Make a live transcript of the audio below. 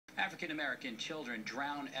African-American children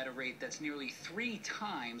drown at a rate that's nearly 3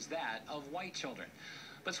 times that of white children.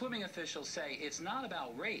 But swimming officials say it's not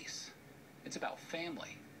about race, it's about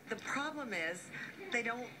family. The problem is they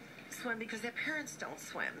don't swim because their parents don't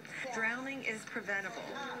swim. Drowning is preventable.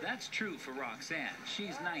 That's true for Roxanne.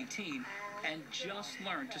 She's 19 and just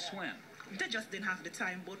learned to swim. They just didn't have the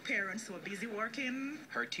time. Both parents were busy working.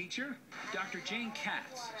 Her teacher, Dr. Jane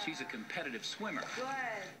Katz. She's a competitive swimmer. Good.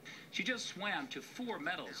 She just swam to 4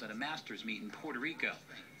 medals at a Masters meet in Puerto Rico.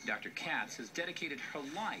 Dr. Katz has dedicated her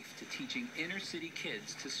life to teaching inner-city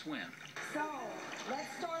kids to swim. So, let's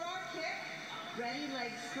start our kick. Ready,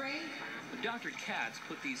 legs straight. But Dr. Katz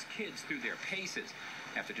put these kids through their paces.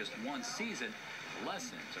 After just 1 season, the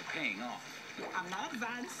lessons are paying off. I'm not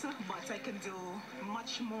advanced, but I can do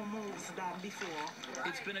much more moves than before.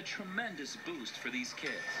 It's been a tremendous boost for these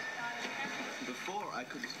kids. Before, I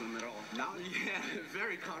couldn't swim at all. Now, yeah,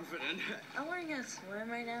 very confident. I'm learning how to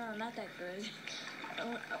swim right now. I'm not that good.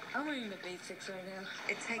 I'm learning the basics right now.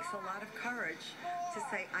 It takes a lot of courage to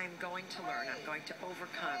say, I'm going to learn, I'm going to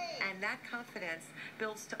overcome. And that confidence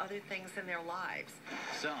builds to other things in their lives.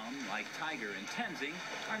 Some, like Tiger and Tenzing,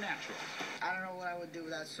 are natural. I don't know what I would do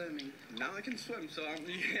without swimming. Now I can swim, so I'm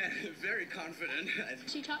very confident.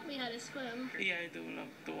 She taught me how to swim. Yeah, I do love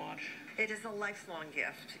to watch. It is a lifelong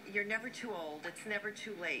gift. You're never too old. It's never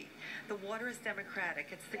too late. The water is democratic.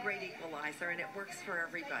 It's the great equalizer, and it works for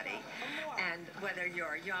everybody. And whether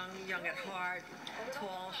you're young at heart,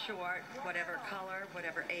 tall, short, whatever color,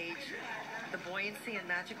 whatever age, the buoyancy and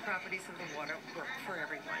magic properties of the water work for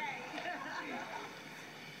everyone.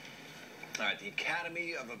 All right, the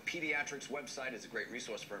Academy of Pediatrics website is a great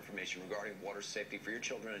resource for information regarding water safety for your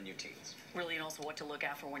children and your teens. Really, and also what to look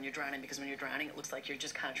out for when you're drowning, because when you're drowning, it looks like you're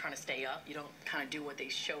just kind of trying to stay up. You don't kind of do what they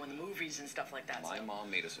show in the movies and stuff like that. My mom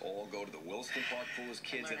made us all go to the Williston Park pool as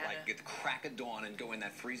kids at like the crack of dawn and go in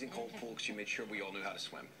that freezing cold pool because she made sure we all knew how to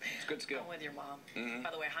swim. It's a good skill. I'm with your mom. By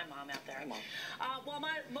the way, hi, Mom, out there. Hi, Mom. Well,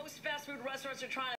 most fast food restaurants are trying